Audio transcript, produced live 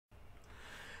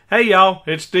Hey y'all,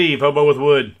 it's Steve, Hobo with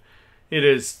Wood. It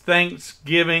is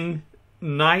Thanksgiving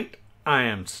night. I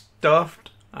am stuffed.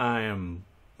 I am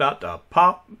about to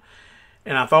pop.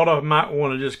 And I thought I might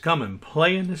want to just come and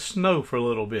play in the snow for a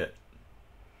little bit.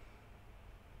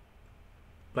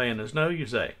 Play in the snow, you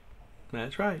say?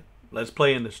 That's right. Let's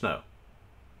play in the snow.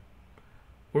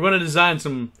 We're going to design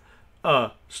some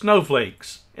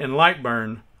snowflakes in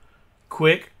Lightburn.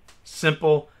 Quick,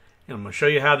 simple, and I'm going to show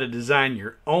you how to design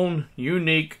your own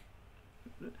unique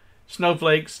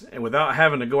snowflakes and without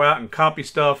having to go out and copy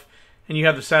stuff, and you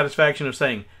have the satisfaction of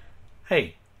saying,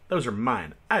 hey, those are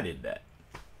mine. I did that.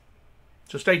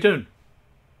 So stay tuned.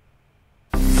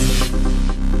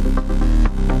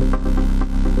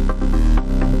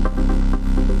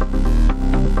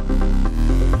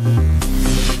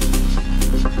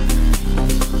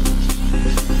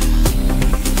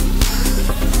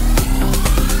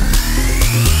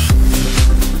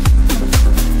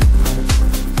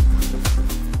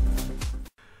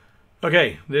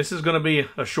 Okay, this is going to be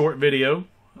a short video.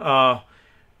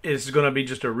 It's going to be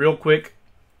just a real quick,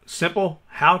 simple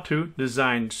how to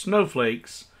design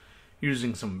snowflakes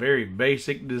using some very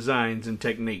basic designs and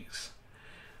techniques.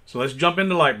 So let's jump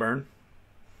into Lightburn.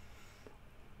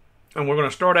 And we're going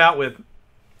to start out with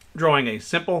drawing a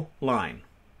simple line.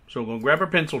 So we're going to grab our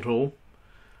pencil tool.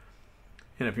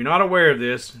 And if you're not aware of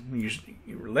this, you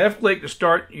left click to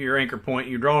start your anchor point.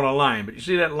 You're drawing a line, but you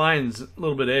see that line's a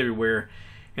little bit everywhere.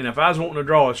 And if I was wanting to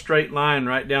draw a straight line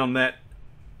right down that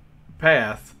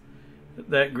path,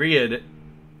 that grid,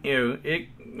 it's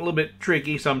a little bit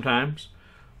tricky sometimes.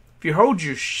 If you hold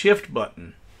your shift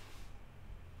button,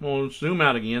 we'll zoom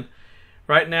out again.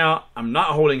 Right now, I'm not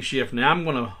holding shift. Now I'm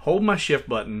going to hold my shift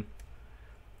button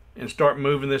and start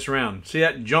moving this around. See,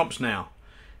 that jumps now.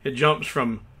 It jumps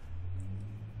from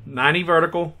 90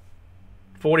 vertical,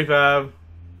 45.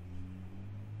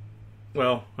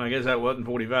 Well, I guess that wasn't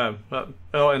 45.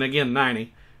 Oh, and again,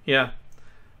 90. Yeah.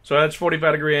 So that's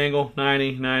 45 degree angle,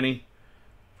 90, 90,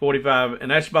 45. And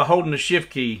that's by holding the shift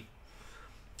key.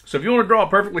 So if you want to draw a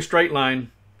perfectly straight line,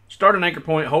 start an anchor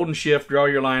point, holding shift, draw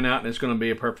your line out, and it's going to be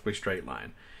a perfectly straight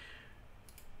line.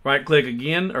 Right click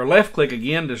again, or left click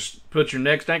again to put your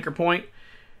next anchor point,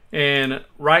 and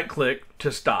right click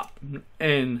to stop.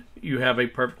 And you have a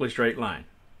perfectly straight line.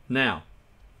 Now,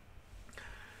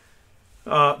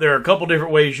 there are a couple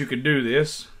different ways you could do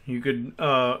this. You could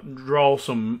draw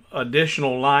some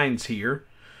additional lines here,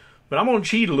 but I'm going to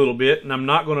cheat a little bit, and I'm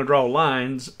not going to draw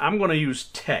lines. I'm going to use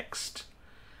text.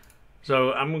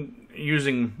 So I'm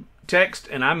using text,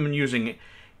 and I'm using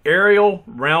Arial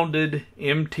Rounded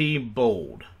MT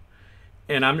Bold.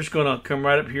 And I'm just going to come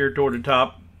right up here toward the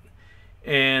top,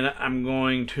 and I'm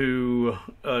going to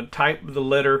type the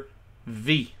letter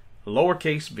V,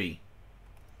 lowercase v.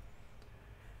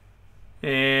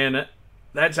 And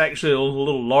that's actually a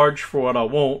little large for what I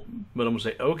want, but I'm going to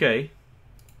say OK.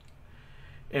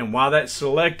 And while that's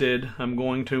selected, I'm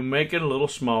going to make it a little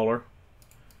smaller.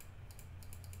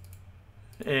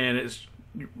 And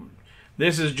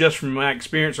this is just from my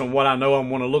experience on what I know I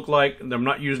want to look like. I'm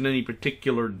not using any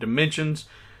particular dimensions.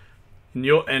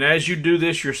 And as you do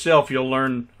this yourself, you'll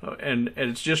learn, and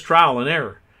it's just trial and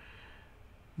error.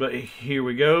 But here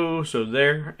we go. So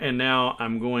there, and now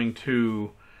I'm going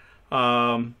to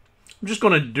I'm just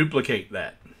going to duplicate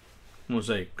that. I'm going to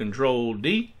say Control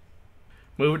D,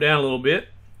 move it down a little bit.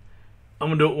 I'm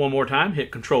going to do it one more time.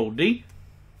 Hit Control D,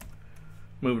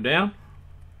 move it down,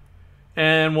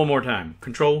 and one more time.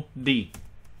 Control D.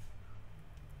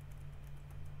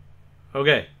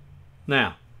 Okay,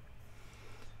 now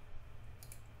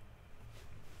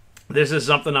this is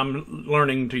something I'm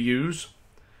learning to use.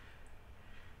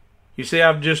 You see,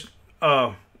 I've just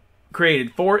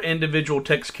created 4 individual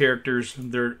text characters.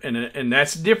 And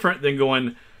that's different than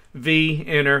going V,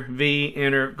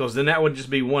 enter, because then that would just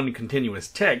be one continuous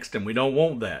text, and we don't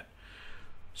want that.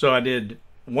 So I did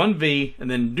one V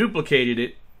and then duplicated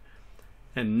it,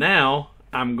 and now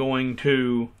I'm going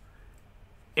to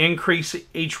increase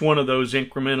each one of those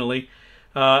incrementally.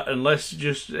 And let's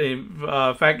just, in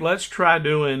fact, let's try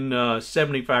doing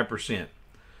 75%,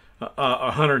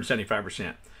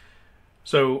 175%.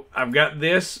 So I've got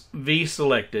this V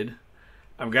selected.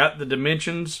 I've got the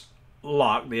dimensions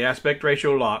locked, the aspect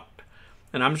ratio locked.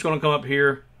 And I'm just going to come up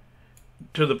here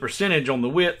to the percentage on the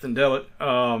width and tell it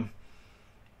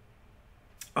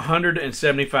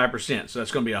 175%. So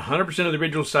that's going to be 100% of the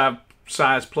original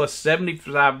size plus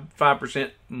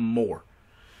 75% more.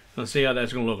 Let's see how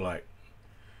that's going to look like.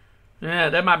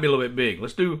 Yeah, that might be a little bit big.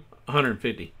 Let's do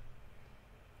 150.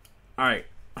 All right,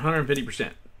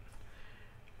 150%.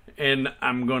 And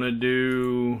I'm going to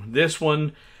do this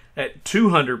one. at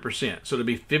 200%. So it'll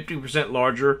be 50%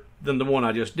 larger than the one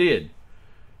I just did.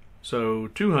 So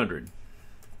 200.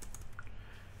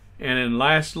 And then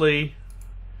lastly,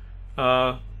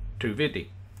 250.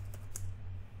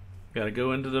 Got to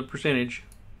go into the percentage.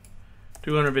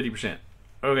 250%.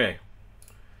 Okay.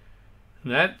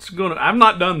 That's gonna. I'm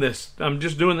not done this. I'm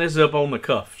just doing this up on the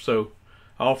cuff. So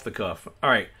off the cuff. All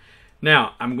right.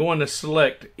 Now I'm going to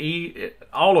select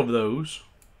all of those,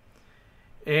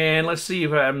 and let's see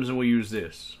what happens when we use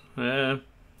this. Now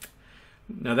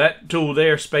that tool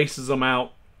there spaces them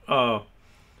out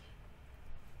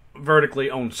vertically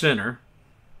on center,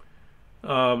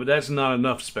 but that's not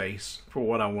enough space for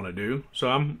what I want to do. So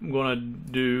I'm going to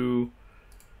do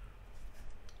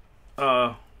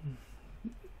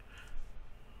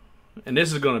and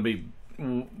this is going to be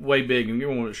way big, and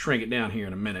you're going to shrink it down here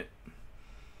in a minute.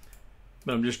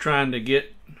 But I'm just trying to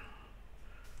get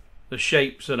the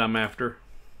shapes that I'm after.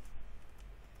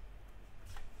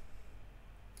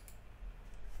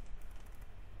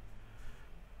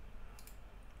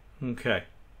 Okay.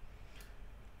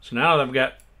 So now that I've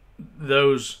got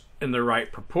those in the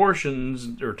right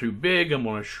proportions, they're too big, I'm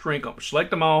going to shrink them,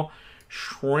 select them all,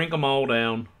 shrink them all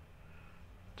down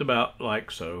to about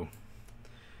like so.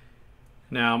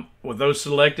 Now, with those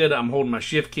selected, I'm holding my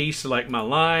shift key, select my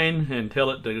line, and tell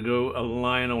it to go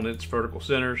align on its vertical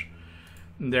centers.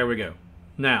 And there we go.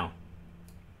 Now,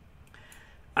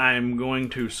 I'm going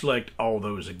to select all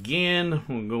those again. I'm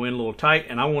going to go in a little tight,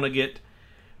 and I want to get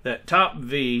that top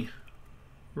V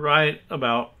right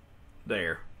about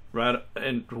there, right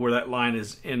and where that line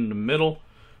is in the middle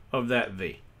of that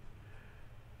V.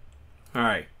 All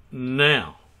right,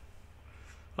 now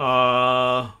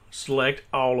select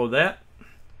all of that.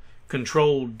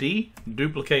 Control D,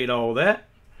 duplicate all that.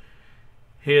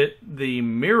 Hit the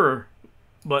mirror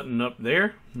button up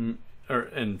there,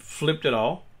 and flipped it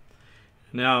all.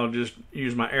 Now I'll just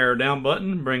use my arrow down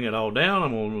button, bring it all down.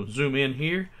 I'm going to zoom in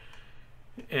here,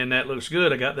 and that looks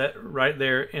good. I got that right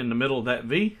there in the middle of that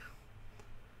V.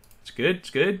 It's good, it's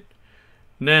good.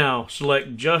 Now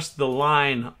select just the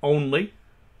line only.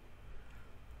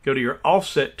 Go to your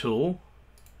offset tool,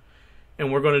 and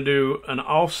we're going to do an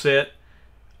offset,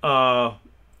 and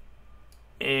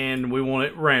we want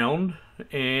it round,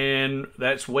 and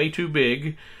that's way too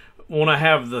big. Want to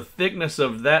have the thickness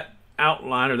of that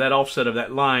outline, or that offset of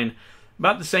that line,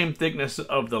 about the same thickness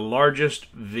of the largest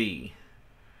V.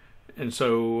 And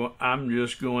so I'm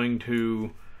just going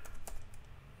to,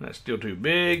 that's still too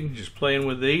big, just playing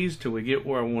with these till we get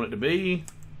where I want it to be.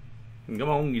 And come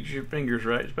on, get your fingers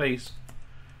right space.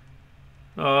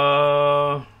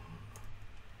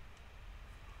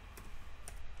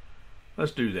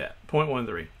 Let's do that.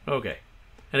 0.13. Okay.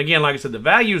 And again, like I said, the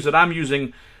values that I'm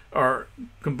using are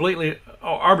completely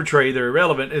arbitrary. They're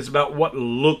irrelevant. It's about what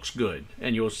looks good.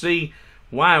 And you'll see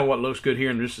why what looks good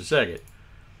here in just a second.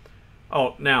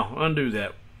 Oh, now undo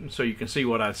that so you can see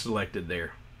what I selected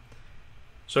there.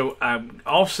 So I'm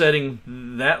offsetting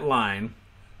that line,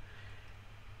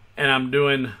 and I'm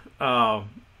doing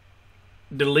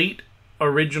delete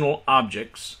original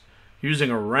objects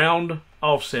using a round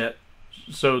offset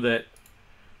so that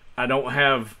I don't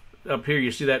have up here,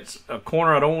 you see that's a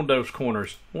corner. I don't want those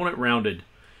corners. I want it rounded.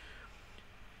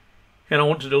 And I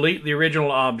want to delete the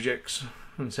original objects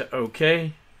and say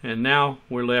OK. And now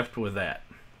we're left with that.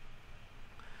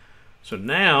 So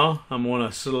now I'm going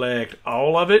to select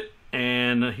all of it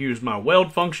and use my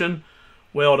weld function,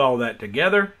 weld all that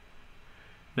together.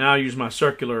 Now I use my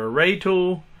circular array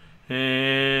tool,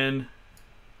 and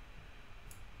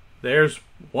there's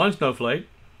one snowflake.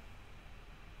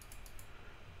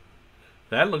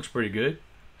 That looks pretty good.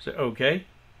 So OK.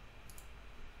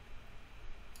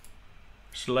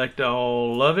 Select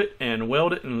all of it and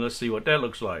weld it, and let's see what that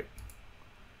looks like.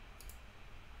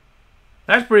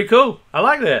 That's pretty cool. I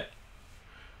like that.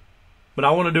 But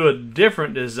I want to do a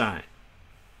different design.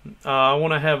 I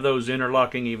want to have those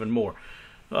interlocking even more.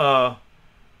 But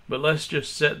let's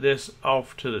just set this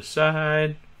off to the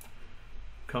side.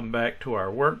 Come back to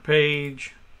our work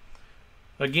page.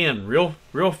 Again, real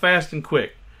fast and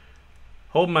quick.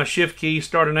 Hold my shift key,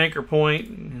 start an anchor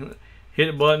point, hit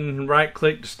a button, right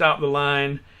click to stop the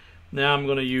line. Now I'm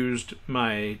going to use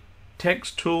my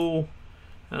text tool,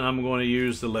 and I'm going to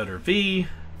use the letter V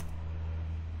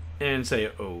and say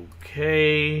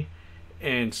OK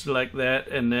and select that,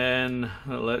 and then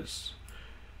let's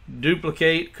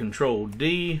duplicate, Control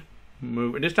D,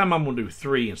 move it. This time I'm going to do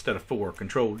 3 instead of 4,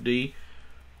 Control D.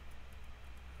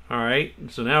 Alright,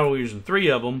 so now we're using 3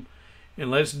 of them,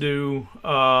 and let's do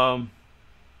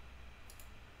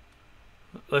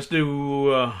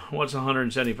what's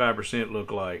 175%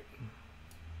 look like?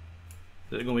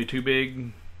 Is it going to be too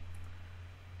big?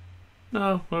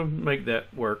 No, we'll make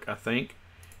that work, I think.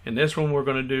 And this one we're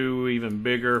going to do even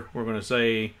bigger. We're going to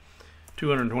say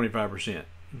 225%.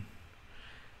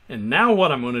 And now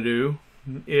what I'm going to do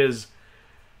is,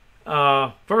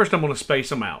 first I'm going to space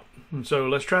them out. And so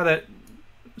let's try that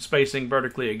spacing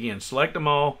vertically again. Select them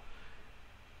all.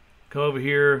 Come over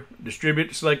here.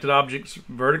 Distribute selected objects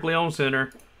vertically on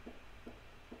center.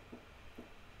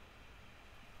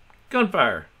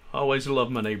 Gunfire. Always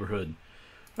love my neighborhood.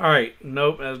 Alright,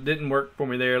 nope, that didn't work for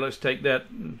me there. Let's take that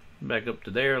back up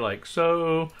to there like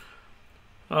so.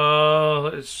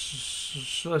 Let's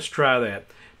try that.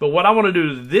 But what I want to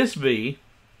do to this V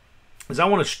is I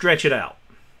want to stretch it out.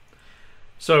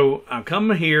 So I'm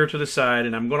coming here to the side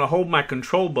and I'm going to hold my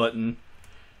control button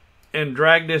and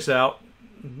drag this out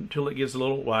until it gets a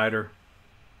little wider.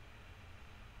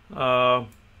 And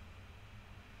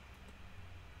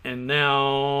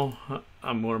now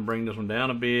I'm going to bring this one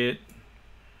down a bit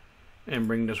and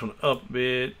bring this one up a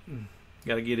bit.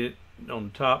 Got to get it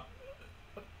on the top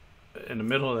in the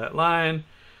middle of that line,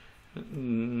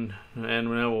 and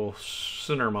now we'll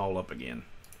center them all up again.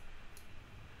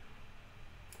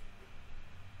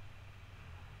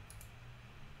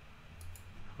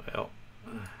 Well,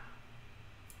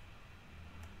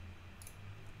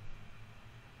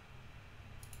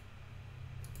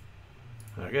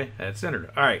 okay, that's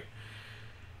centered. All right,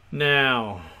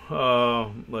 now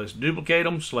let's duplicate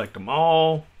them, select them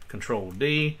all, Control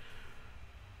D,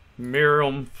 mirror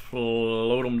them,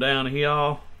 float them down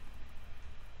here.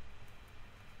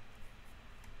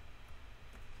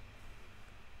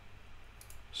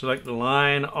 Select the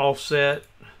line, offset,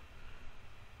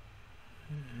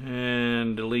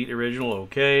 and delete original.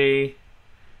 Okay.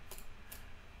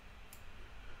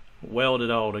 Weld it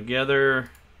all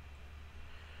together.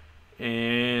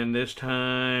 And this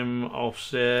time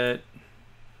offset.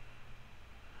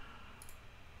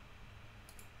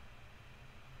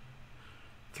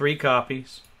 Three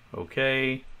copies.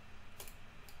 Okay.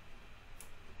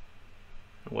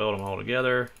 Weld them all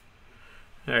together.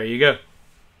 There you go.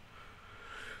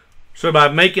 So by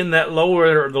making that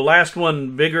lower, the last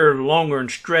one bigger, longer, and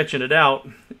stretching it out,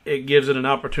 it gives it an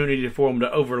opportunity for them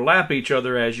to overlap each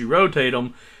other as you rotate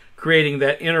them, creating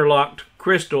that interlocked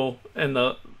crystal and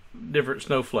the different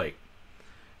snowflake.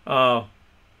 And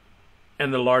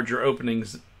the larger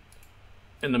openings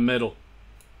in the middle.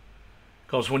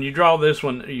 Because when you draw this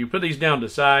one, you put these down to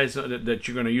size that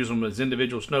you're going to use them as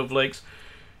individual snowflakes.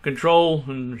 Control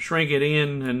and shrink it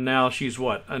in, and now she's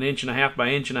what? 1.5 inches by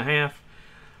 1.5 inches.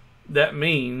 That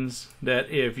means that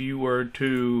if you were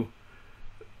to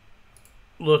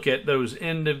look at those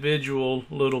individual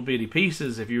little bitty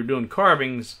pieces, if you're doing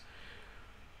carvings,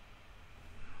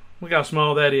 look how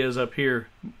small that is up here.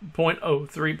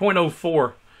 0.03,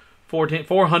 0.04,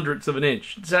 4 hundredths of an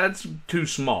inch. That's too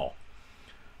small.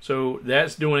 So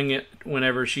that's doing it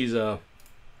whenever she's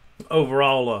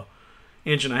overall 1.5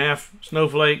 inch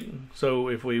snowflake. So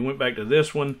if we went back to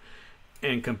this one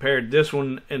and compared this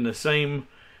one in the same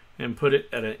and put it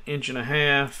at 1.5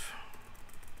 inches.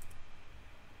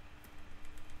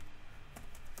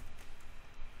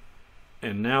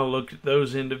 And now look at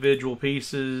those individual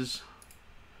pieces.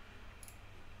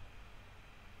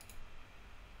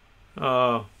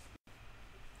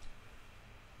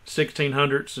 16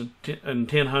 hundredths and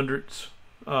 10 hundredths.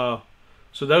 So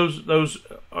those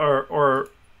are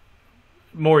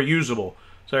more usable.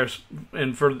 So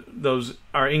and for those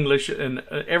our English and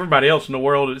everybody else in the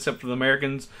world except for the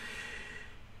Americans,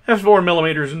 that's 4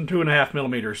 millimeters and 2.5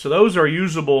 millimeters. So those are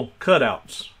usable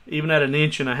cutouts, even at 1.5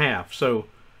 inches. So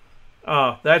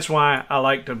that's why I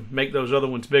like to make those other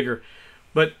ones bigger.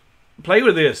 But play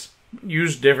with this.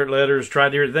 Use different letters, try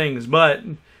different things, but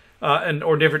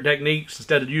or different techniques.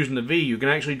 Instead of using the V, you can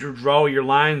actually draw your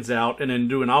lines out and then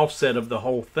do an offset of the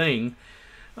whole thing.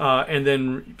 And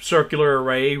then circular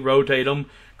array, rotate them,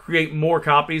 create more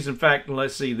copies. In fact,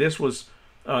 let's see, this was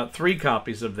 3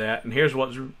 copies of that. And here's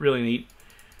what's really neat.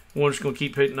 We're just going to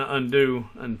keep hitting the undo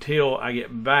until I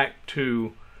get back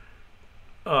to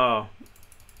that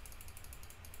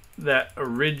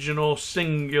original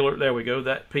singular. There we go,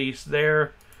 that piece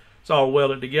there. It's all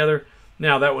welded together.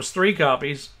 Now that was 3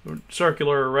 copies,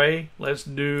 circular array. Let's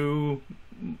do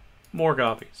more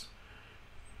copies.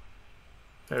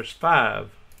 There's 5.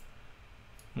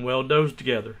 Weld those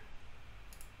together.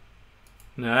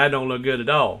 Now that don't look good at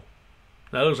all.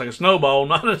 That looks like a snowball,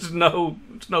 not a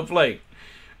snowflake.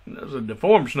 It's a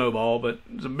deformed snowball, but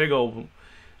it's a big old.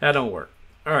 That don't work.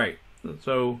 All right,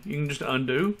 so you can just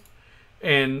undo,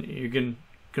 and you can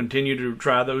continue to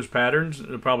try those patterns.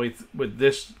 Probably with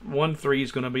this one, 3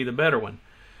 is going to be the better one.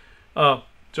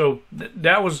 So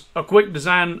that was a quick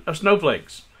design of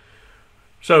snowflakes.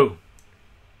 So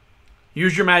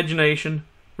use your imagination.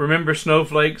 Remember,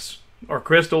 snowflakes are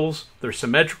crystals. They're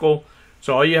symmetrical.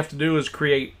 So all you have to do is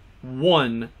create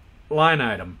one line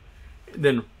item,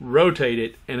 then rotate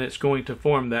it, and it's going to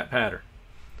form that pattern.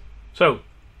 So,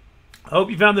 I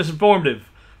hope you found this informative.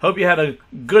 Hope you had a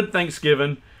good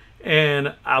Thanksgiving,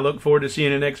 and I look forward to seeing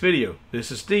you in the next video.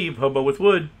 This is Steve, Hobo with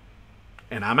Wood,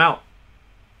 and I'm out.